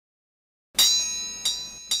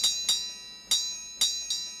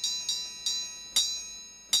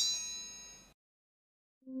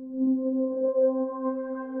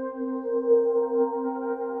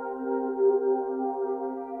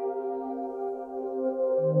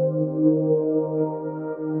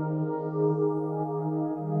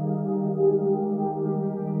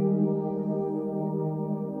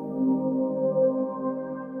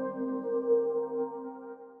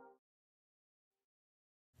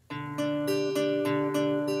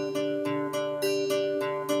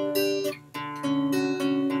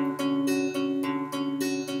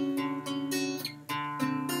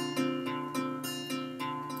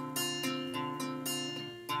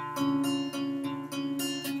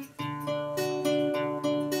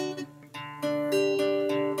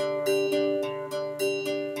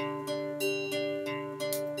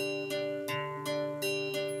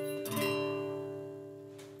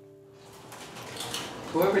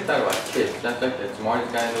never thought about kids. That's like the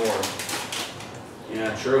smartest guy in the world.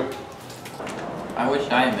 Yeah, true. I wish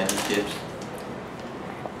I had many kids.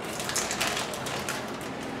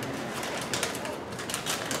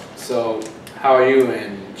 So, how are you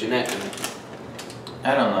and Jeanette doing?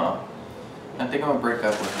 I don't know. I think I'll break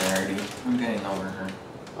up with her already. I'm getting over her.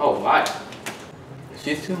 Oh, why?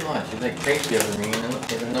 She's too much. She's like crazy over me and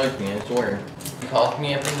it annoys me, I swear. She calls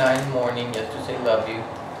me every night in the morning just to say love you.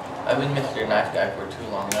 I've been Mr. Nice Guy for too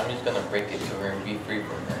long and I'm just gonna break it to her and be free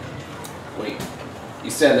from her. Wait, you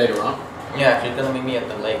said later on? Yeah, she's gonna meet me at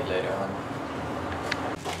the lake later on.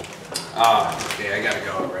 Ah, okay, I gotta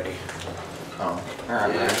go already. Oh,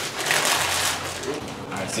 alright. Yeah.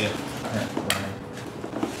 Alright, see ya. Alright, bye.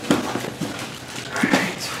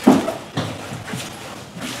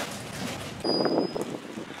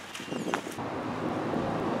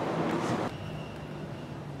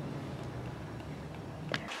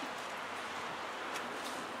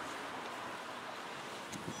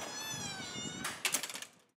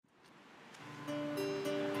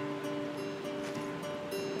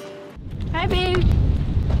 Hi, babe.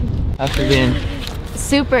 How's it been?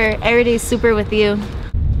 Super. Every day's super with you.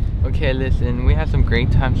 Okay, listen, we had some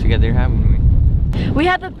great times together, haven't we? We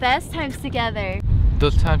had the best times together.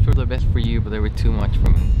 Those times were the best for you, but they were too much for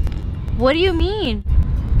me. What do you mean?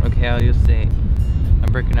 Okay, I'll just say,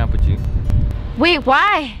 I'm breaking up with you. Wait,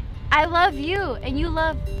 why? I love you, and you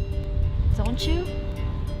love... Don't you?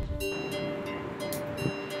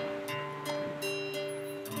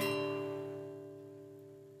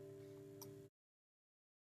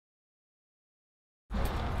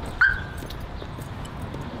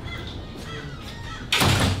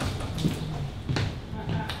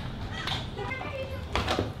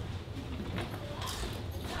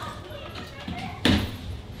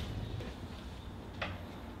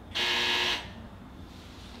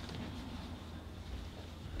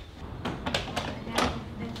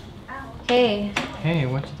 Hey. Hey,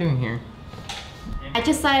 what you doing here? I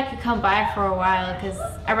just thought I could come by for a while because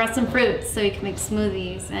I brought some fruits so we can make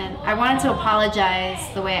smoothies, and I wanted to apologize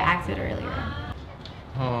the way I acted earlier.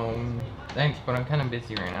 Thanks, but I'm kind of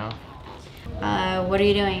busy right now. What are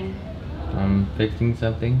you doing? I'm fixing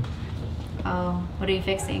something. Oh, what are you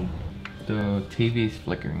fixing? The TV's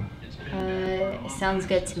flickering. It sounds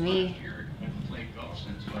good to me.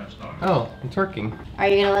 Oh, it's working. Are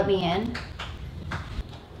you gonna let me in?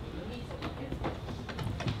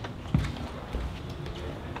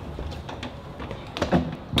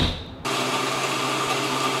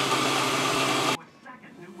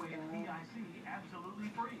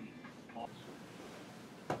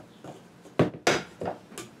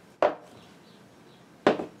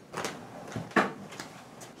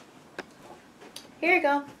 Here you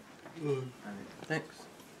go. Thanks.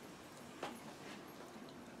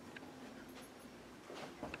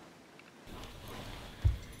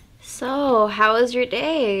 So, how was your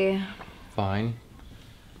day? Fine.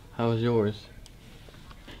 How was yours?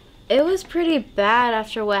 It was pretty bad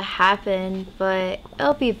after what happened, but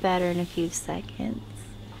it'll be better in a few seconds.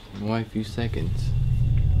 Why a few seconds?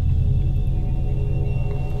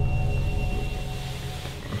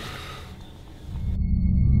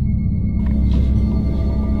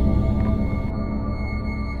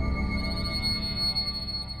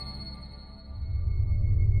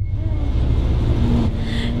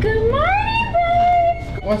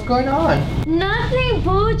 What's going on? Nothing,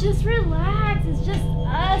 boo. Just relax. It's just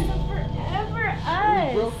us and forever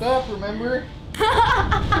us. We broke up, remember?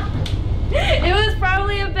 It was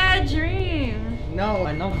probably a bad dream. No,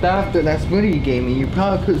 I know after that smoothie you gave me, you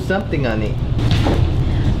probably put something on it.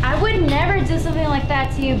 I would never do something like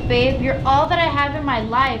that to you, babe. You're all that I have in my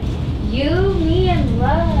life. You, me, and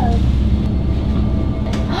love.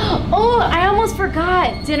 Oh, I almost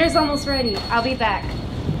forgot. Dinner's almost ready. I'll be back.